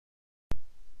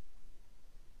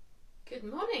Good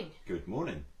morning. Good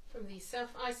morning. From the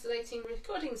self-isolating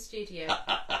recording studio.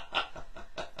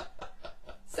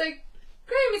 So,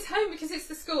 Graham is home because it's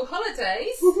the school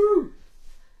holidays. Woohoo!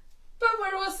 But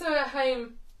we're also at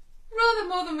home rather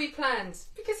more than we planned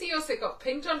because he also got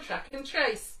pinged on track and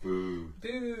trace. Boo.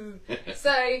 Boo.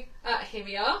 So, here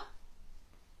we are.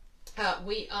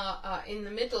 We are in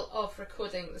the middle of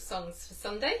recording the songs for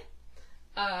Sunday.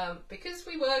 Because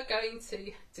we were going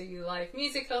to do live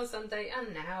music on Sunday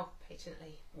and now,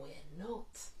 patently, we're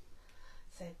not.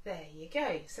 So there you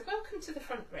go. So welcome to the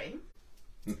front room.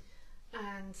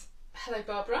 And hello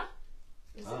Barbara.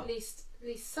 There's at least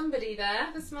somebody there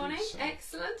this morning. So.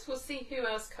 Excellent. We'll see who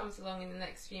else comes along in the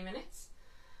next few minutes.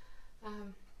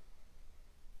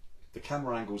 The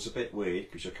camera angle's a bit weird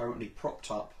because you're currently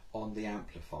propped up on the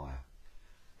amplifier,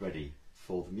 ready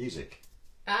for the music.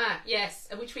 Ah, yes,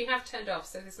 which we have turned off,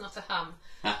 so there's not a hum.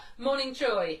 Morning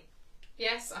Joy.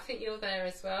 Yes, I think you're there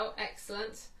as well.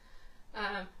 Excellent.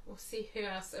 We'll see who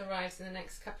else arrives in the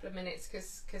next couple of minutes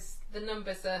because the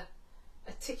numbers are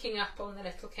ticking up on the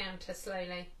little counter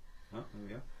slowly. Oh, there we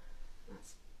go.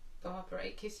 That's Barbara.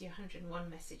 It gives you 101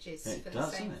 messages it for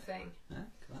does, the same doesn't it? thing. Yeah,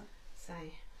 look at that. So,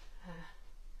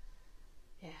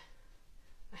 yeah.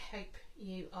 I hope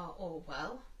you are all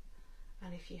well.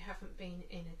 And if you haven't been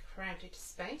in a crowded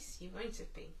space, you won't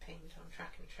have been pinged on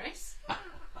track and trace.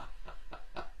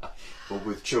 Or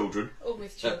with children. Or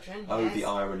with children, Oh, yes. the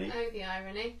irony. Oh, the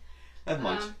irony. Never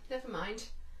mind. Never mind.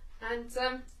 And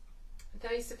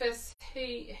those of us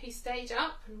who stayed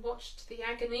up and watched the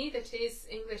agony that is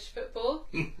English football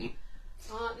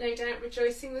are no doubt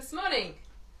rejoicing this morning.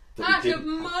 Good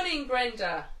morning,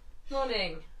 Brenda.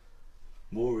 Morning.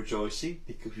 More rejoicing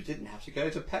because we didn't have to go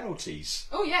to penalties.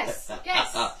 Oh yes,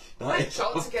 yes. I got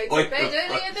to go to bed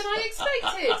earlier than I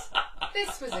expected.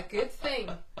 This was a good thing.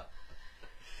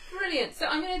 Brilliant. So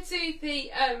I'm going to do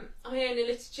the Iona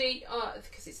liturgy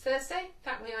because it's Thursday.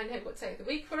 That way I know what day of the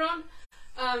week we're on.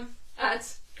 And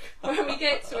when we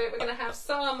get to it, we're going to have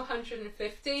Psalm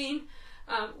 115,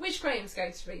 which Graham's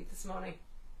going to read this morning.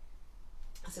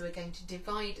 So we're going to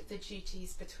divide the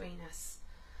duties between us.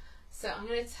 So I'm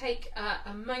going to take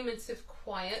a moment of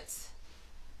quiet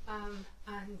and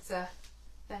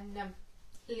then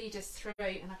lead us through.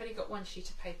 And I've only got one sheet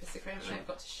of paper, so Graham and I have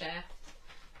got to share.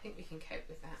 I think we can cope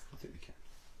with that. I think we can.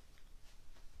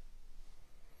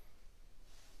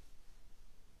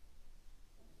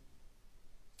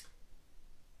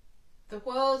 The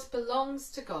world belongs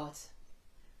to God,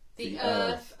 the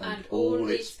earth and all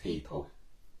its people.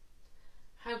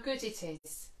 How good it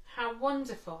is, how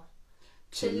wonderful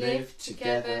to live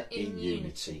together in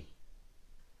unity.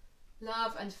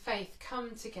 Love and faith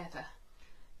come together.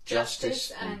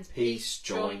 Justice and peace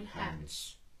join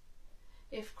hands.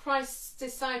 If Christ's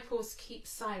disciples keep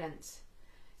silent,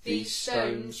 these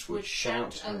stones would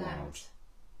shout aloud.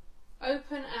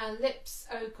 Open our lips,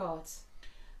 O God,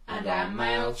 and our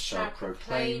mouths shall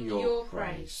proclaim your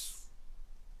praise.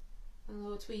 And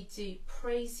Lord, we do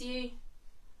praise you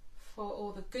for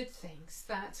all the good things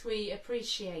that we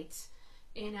appreciate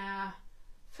in our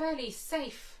fairly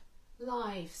safe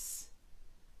lives.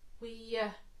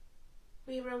 We're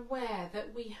aware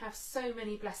that we have so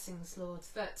many blessings, Lord,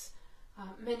 that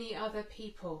many other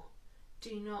people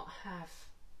do not have.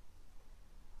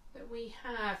 That we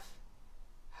have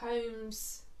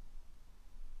homes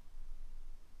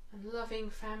and loving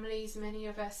families, many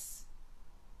of us.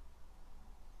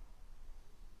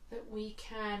 That we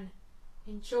can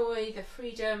enjoy the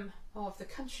freedom of the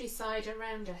countryside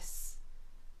around us.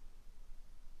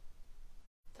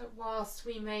 That whilst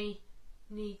we may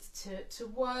need to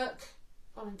work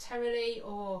voluntarily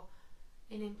or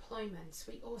in employment,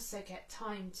 we also get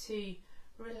time to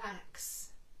relax.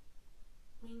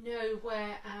 We know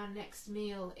where our next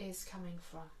meal is coming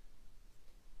from.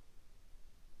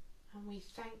 And we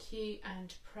thank you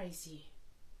and praise you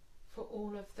for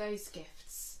all of those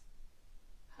gifts.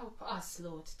 Help us,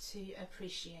 Lord, to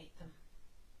appreciate them.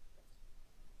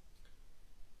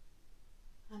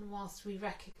 And whilst we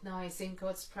recognise in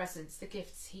God's presence the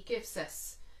gifts he gives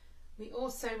us, we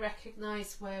also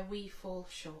recognise where we fall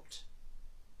short.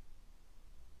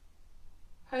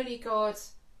 Holy God,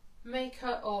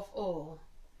 maker of all,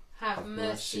 have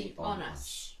mercy on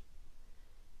us.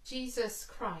 Jesus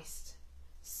Christ,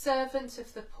 servant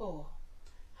of the poor,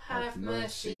 have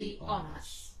mercy on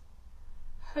us.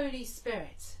 Holy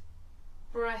Spirit,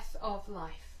 breath of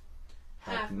life,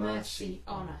 have mercy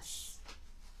on us.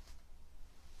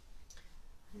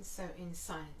 And so in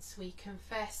silence we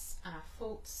confess our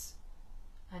faults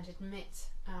and admit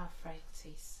our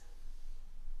frailties.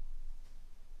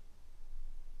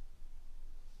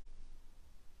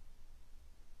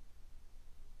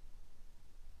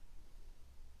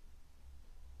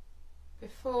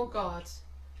 before God,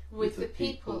 with the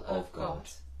people of God,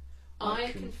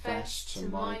 I confess to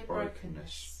my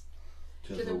brokenness,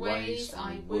 to the ways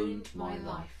I wound my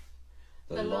life,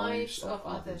 the lives of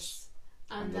others,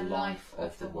 and the life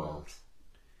of the world.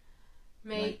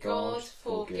 May God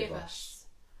forgive us,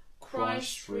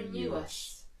 Christ renew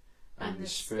us, and the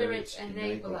Spirit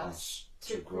enable us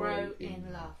to grow in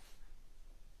love.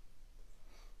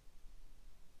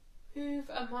 Move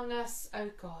among us,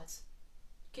 O God,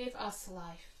 give us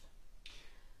life.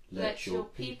 Let your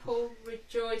people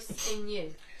rejoice in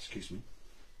you.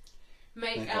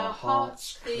 Make our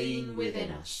hearts clean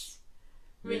within us.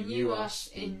 Renew us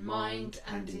in mind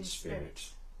and in spirit.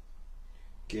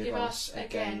 Give us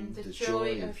again the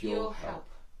joy of your help.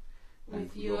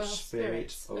 With your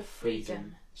Spirit of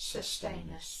freedom,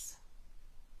 sustain us.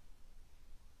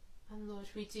 And Lord,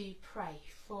 we do pray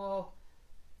for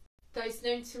those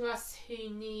known to us who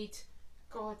need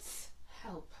God's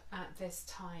help at this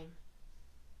time.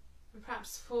 And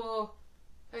perhaps for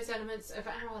those elements of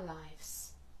our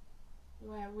lives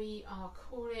where we are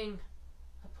calling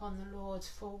upon the Lord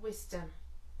for wisdom,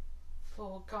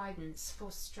 for guidance,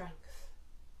 for strength.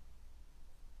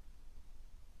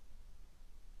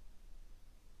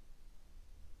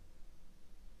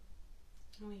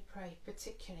 And we pray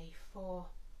particularly for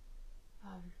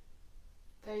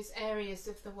those areas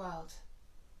of the world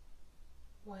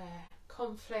where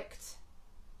conflict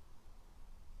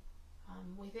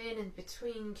within and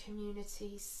between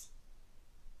communities,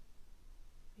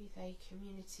 be they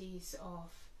communities of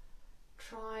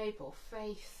tribe or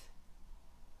faith,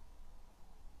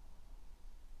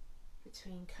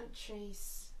 between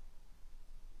countries,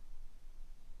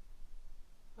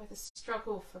 where the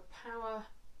struggle for power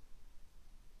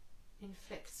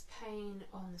inflicts pain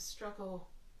on the struggle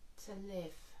to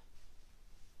live.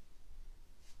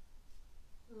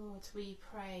 Lord, we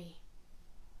pray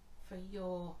for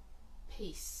your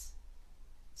peace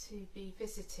to be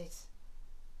visited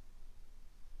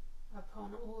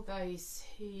upon all those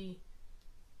who,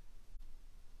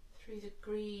 through the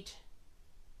greed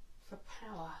for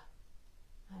power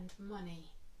and money,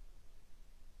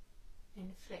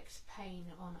 inflict pain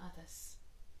on others.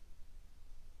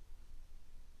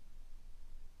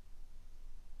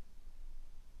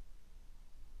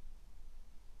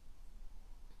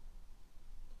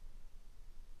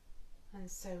 And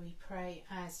so we pray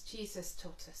as Jesus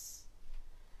taught us.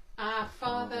 Our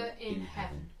Father in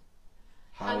heaven,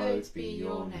 hallowed be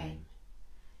your name.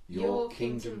 Your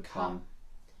kingdom come,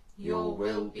 your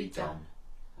will be done,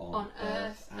 on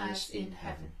earth as in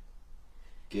heaven.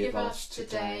 Give us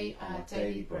today our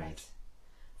daily bread.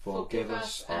 Forgive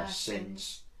us our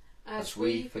sins, as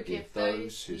we forgive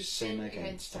those who sin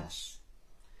against us.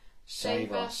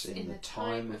 Save us in the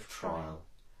time of trial,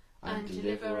 and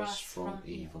deliver us from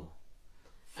evil.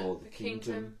 For the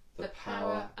kingdom, the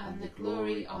power, and the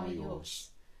glory are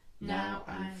yours, now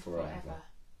and forever.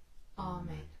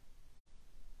 Amen.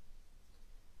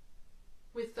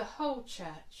 With the whole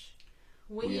Church,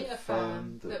 we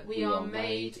affirm that we are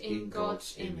made in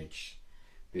God's image,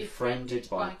 befriended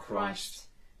by Christ,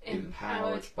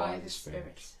 empowered by the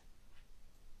Spirit.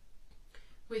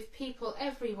 With people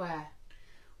everywhere,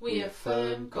 we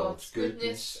affirm God's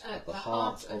goodness at the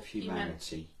heart of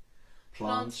humanity,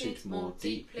 planted more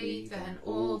deeply than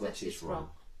all that is wrong.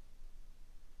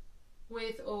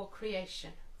 With all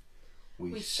creation,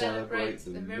 we celebrate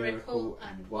the miracle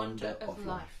and wonder of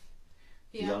life,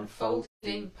 the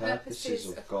unfolding purposes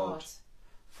of God,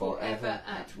 forever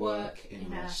at work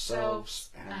in ourselves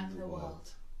and the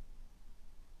world.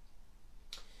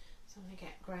 So I'm going to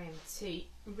get Graham to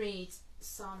read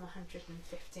Psalm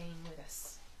 115 with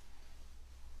us.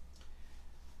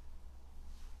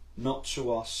 Not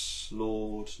to us,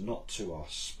 Lord, not to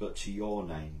us, but to your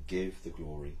name give the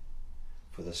glory,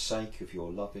 for the sake of your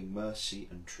loving mercy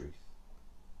and truth.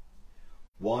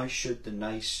 Why should the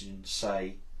nations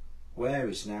say, where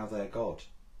is now their God?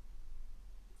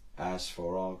 As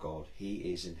for our God, he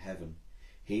is in heaven.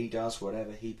 He does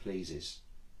whatever he pleases.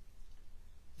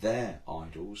 Their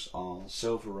idols are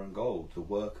silver and gold, the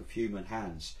work of human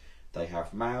hands. They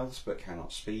have mouths but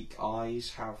cannot speak,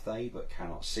 eyes have they but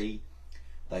cannot see.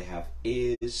 They have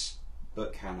ears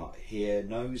but cannot hear,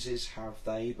 noses have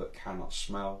they but cannot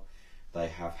smell. They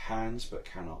have hands but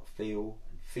cannot feel,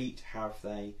 and feet have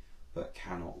they but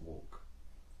cannot walk.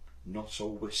 Not a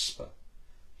whisper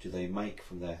do they make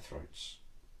from their throats.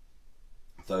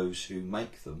 Those who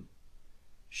make them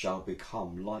shall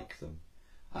become like them,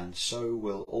 and so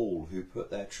will all who put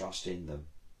their trust in them.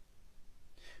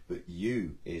 But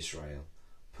you, Israel,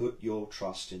 put your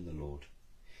trust in the Lord.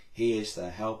 He is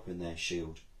their help and their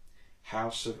shield.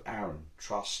 House of Aaron,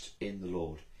 trust in the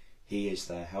Lord. He is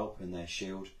their help and their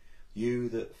shield. You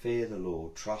that fear the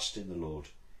Lord, trust in the Lord.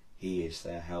 He is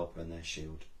their help and their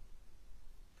shield.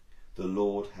 The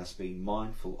Lord has been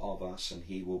mindful of us, and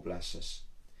he will bless us.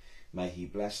 May he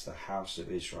bless the house of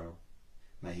Israel.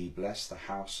 May he bless the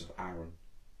house of Aaron.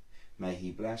 May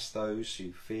he bless those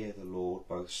who fear the Lord,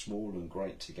 both small and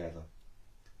great together.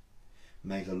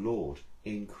 May the Lord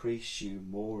increase you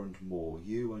more and more,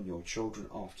 you and your children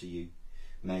after you.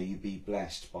 May you be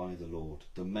blessed by the Lord,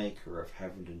 the maker of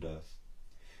heaven and earth.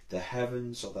 The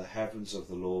heavens are the heavens of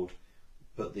the Lord,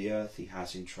 but the earth he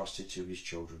has entrusted to his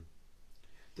children.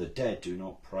 The dead do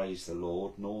not praise the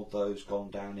Lord, nor those gone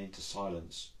down into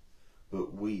silence,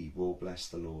 but we will bless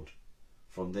the Lord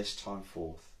from this time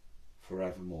forth,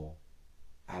 forevermore.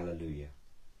 Alleluia.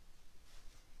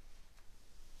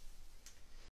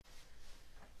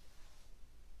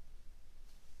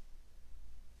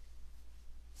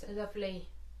 It's a lovely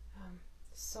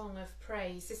song of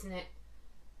praise, isn't it?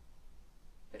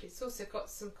 But it's also got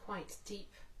some quite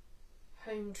deep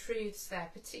home truths there,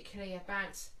 particularly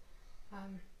about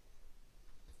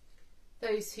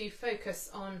those who focus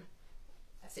on,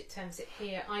 as it terms it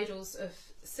here, idols of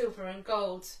silver and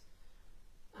gold.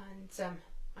 And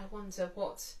I wonder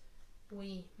what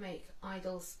we make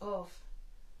idols of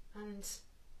and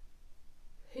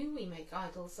who we make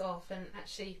idols of. And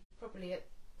actually, probably at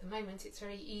the moment, it's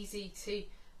very easy to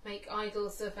make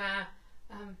idols of our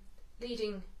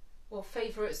leading or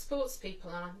favourite sports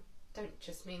people. And I don't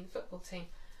just mean the football team,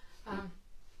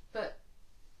 but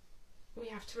we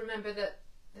have to remember that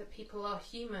people are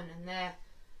human, and they're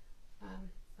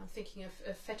I'm thinking of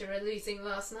Federer losing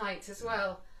last night as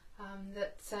well,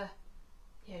 that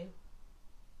you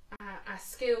know, our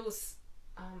skills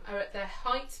are at their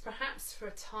height perhaps for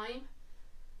a time,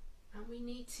 and we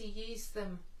need to use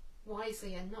them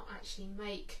wisely and not actually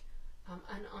make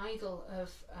an idol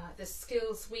of the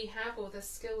skills we have or the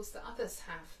skills that others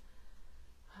have,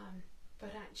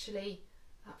 but actually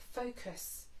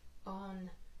focus on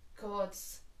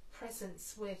God's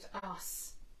presence with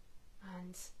us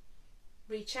and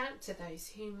reach out to those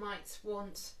who might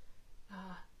want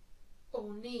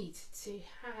or need to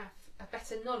have a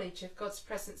better knowledge of God's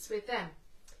presence with them.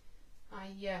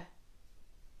 I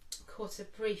caught a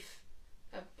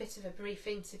bit of a brief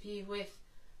interview with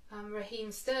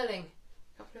Raheem Sterling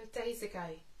a couple of days ago,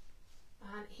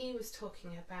 and he was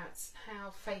talking about how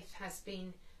faith has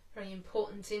been very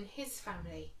important in his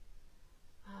family,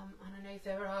 and I know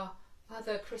there are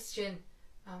other Christian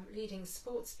leading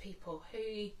sports people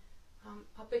who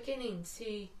are beginning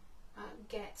to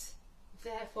get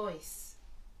their voice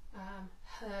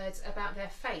heard about their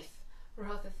faith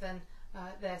rather than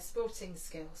their sporting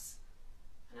skills.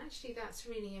 And actually that's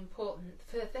really important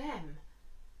for them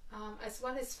as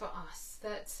well as for us,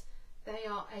 that they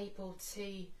are able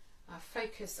to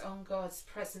focus on God's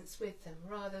presence with them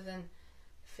rather than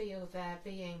feel they're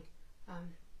being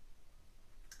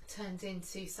turned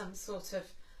into some sort of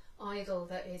idol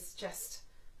that is just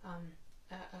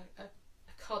a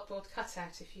cardboard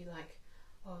cutout, if you like,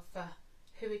 of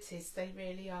who it is they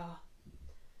really are.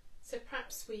 So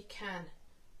perhaps we can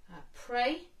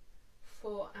pray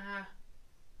for our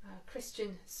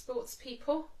Christian sports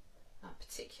people,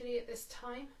 particularly at this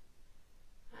time,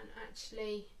 and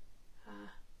actually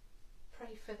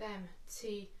pray for them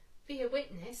to be a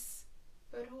witness,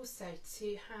 but also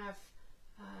to have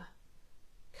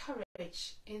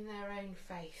courage in their own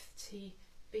faith to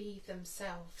be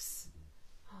themselves,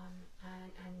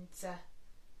 and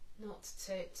not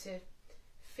to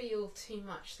feel too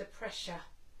much the pressure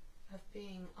of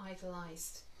being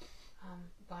idolised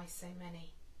by so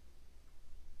many.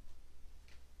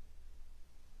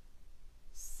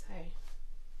 So,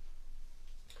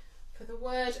 for the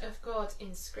word of God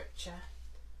in Scripture,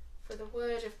 for the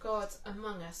word of God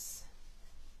among us,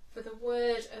 for the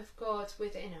word of God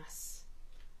within us,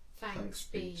 thanks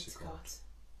be to God.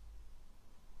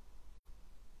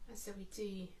 And so we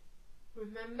do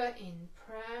remember in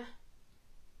prayer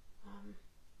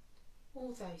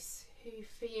all those who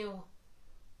feel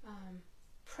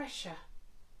pressure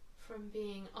from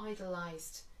being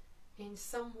idolised in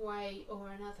some way or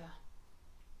another,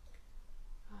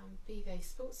 be they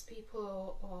sports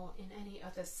people or in any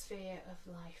other sphere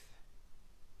of life.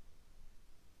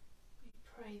 We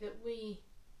pray that we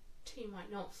too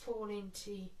might not fall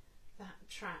into that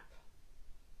trap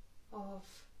of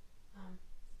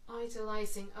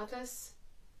idolising others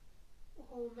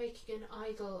or making an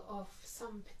idol of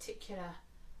some particular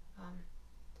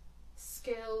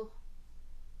skill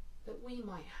that we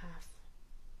might have.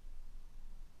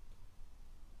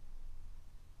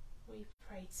 We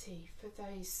pray too for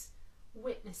those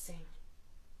witnessing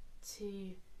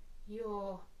to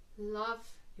your love,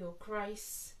 your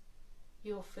grace,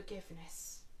 your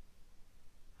forgiveness.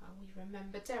 We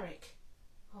remember Derek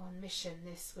on mission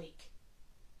this week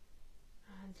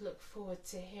and look forward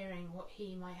to hearing what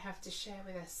he might have to share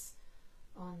with us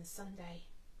on Sunday.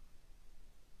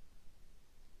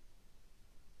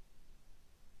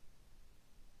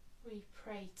 We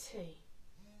pray too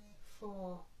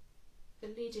for the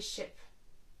leadership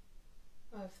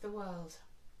of the world,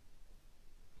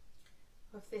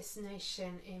 of this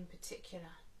nation in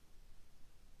particular,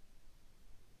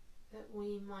 that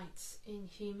we might in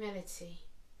humility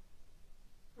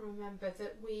remember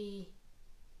that we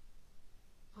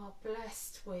are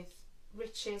blessed with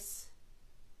riches,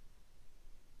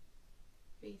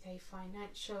 be they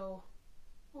financial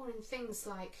or in things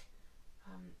like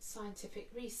scientific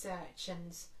research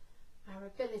and our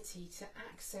ability to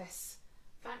access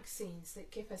vaccines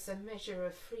that give us a measure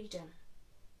of freedom.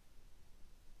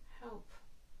 Help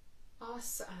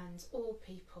us and all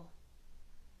people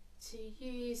to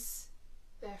use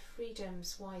their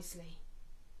freedoms wisely,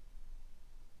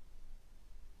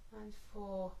 and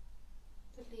for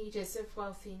the leaders of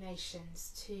wealthy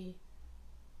nations to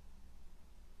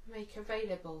make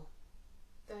available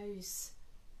those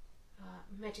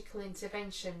medical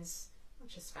interventions, not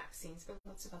just vaccines but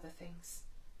lots of other things,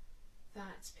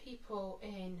 that people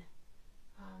in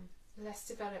less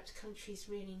developed countries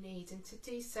really need, and to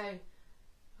do so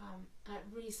at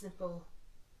reasonable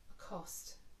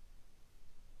cost.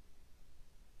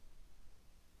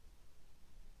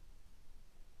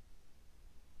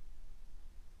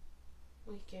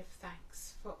 We give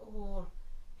thanks for all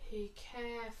who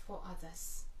care for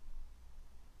others.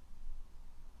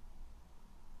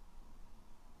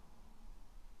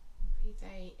 Be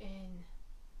they in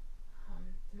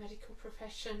the medical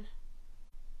profession,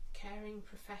 caring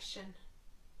profession,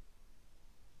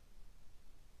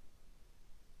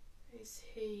 those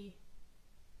who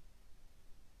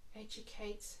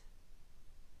educate,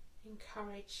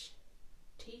 encourage,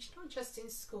 teach, not just in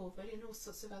school but in all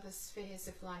sorts of other spheres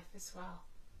of life as well.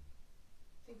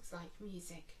 Things like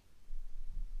music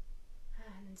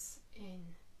and in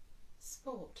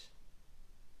sport,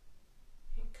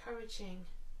 encouraging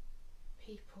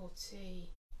people to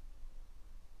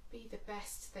be the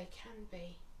best they can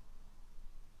be,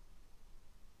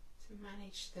 to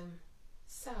manage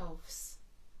themselves,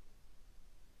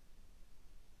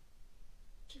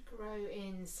 to grow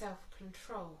in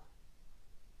self-control,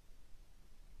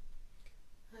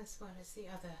 as well as the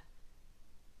other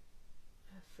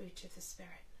fruit of the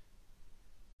Spirit.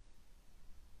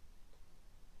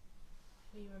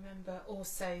 We remember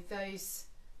also those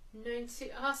known to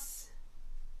us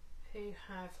who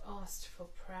have asked for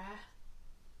prayer.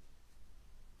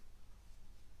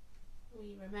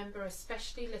 We remember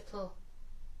especially little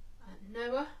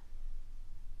Noah,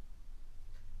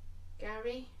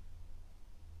 Gary,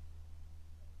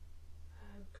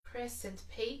 Chris and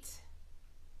Pete,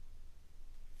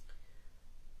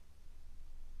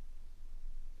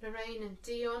 Lorraine and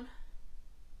Dion,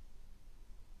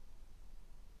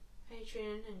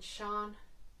 Adrian and Sean,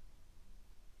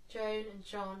 Joan and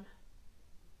John,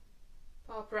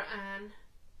 Barbara Ann,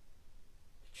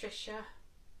 Patricia,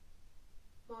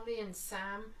 Molly and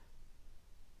Sam,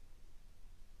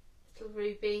 little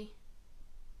Ruby,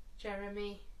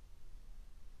 Jeremy,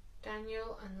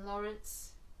 Daniel and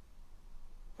Lawrence,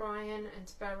 Brian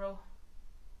and Beryl,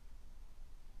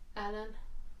 Ellen,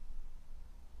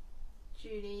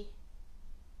 Julie,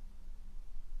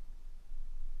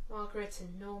 Margaret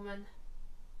and Norman,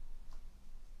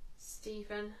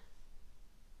 Stephen,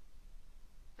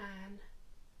 Anne,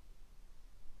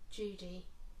 Judy.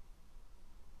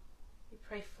 We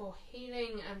pray for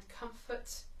healing and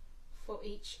comfort for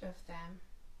each of them.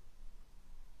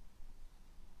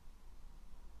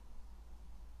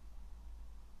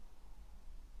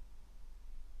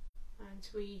 And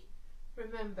we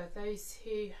remember those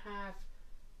who have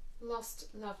lost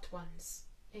loved ones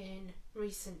in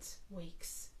recent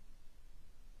weeks.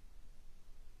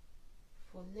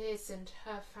 For Liz and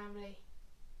her family,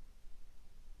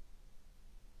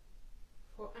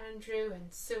 for Andrew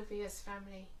and Sylvia's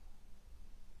family.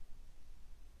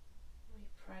 We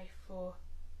pray for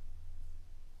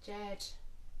Jed,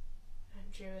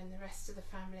 Andrew and the rest of the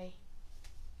family,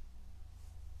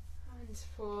 and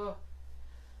for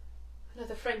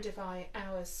another friend of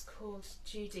ours called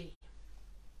Judy,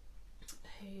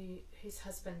 whose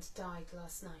husband died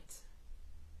last night.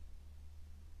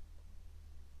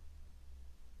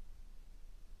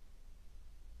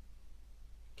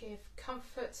 Give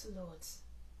comfort, Lord,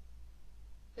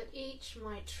 that each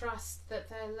might trust that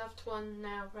their loved one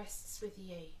now rests with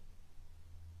you.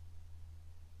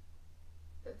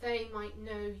 that they might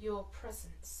know your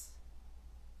presence,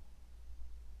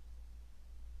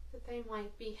 that they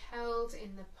might be held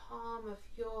in the palm of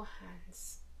your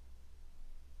hands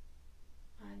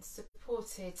and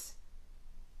supported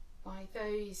by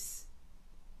those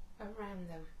around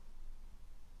them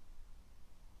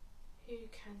who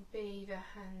can be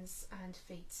the hands and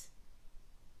feet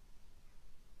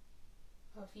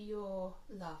of your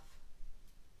love.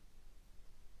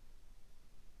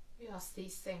 We ask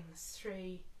these things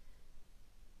through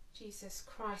Jesus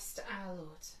Christ our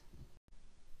Lord.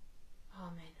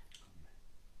 Amen.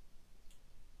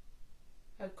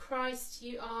 O Christ,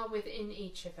 you are within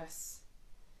each of us.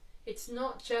 It's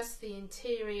not just the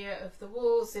interior of the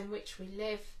walls in which we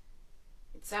live,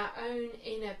 it's our own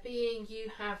inner being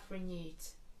you have renewed.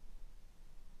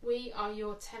 We are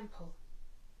your temple,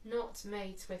 not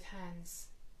made with hands.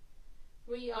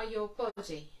 We are your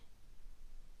body.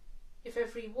 If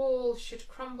every wall should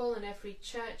crumble and every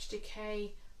church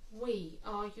decay, we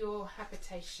are your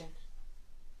habitation.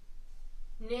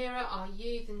 Nearer are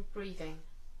you than breathing,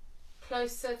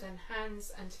 closer than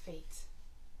hands and feet.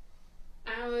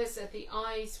 Ours are the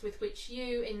eyes with which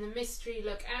you in the mystery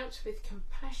look out with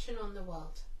compassion on the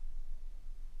world.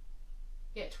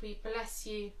 Yet we bless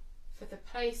you for the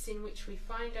place in which we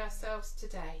find ourselves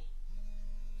today,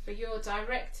 for your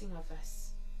directing of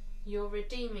us, your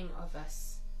redeeming of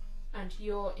us, and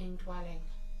your indwelling.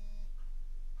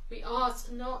 We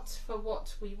ask not for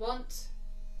what we want,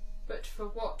 but for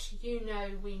what you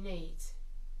know we need.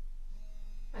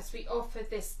 As we offer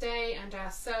this day and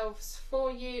ourselves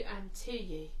for you and to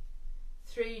you,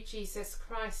 through Jesus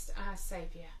Christ our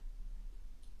Saviour.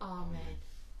 Amen.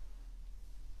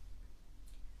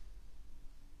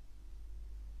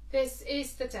 This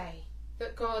is the day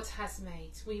that God has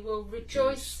made. We will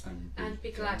rejoice and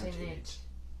be glad in it.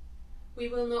 We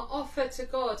will not offer to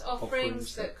God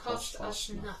offerings that cost us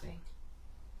nothing.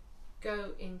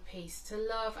 Go in peace to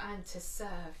love and to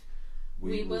serve.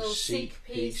 We will seek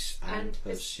peace and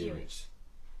pursue it.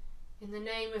 In the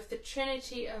name of the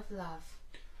Trinity of love,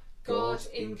 God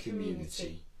in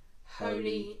community,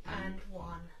 holy and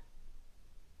one.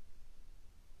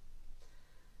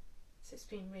 So it's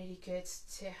been really good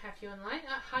to have you online.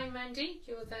 Hi Mandy,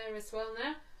 you're there as well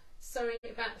now. Sorry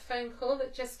about the phone call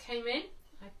that just came in.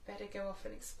 I'd better go off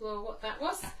and explore what that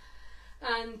was.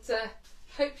 And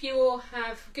hope you all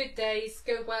have good days,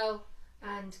 go well,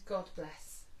 and God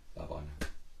bless. Bye bye now.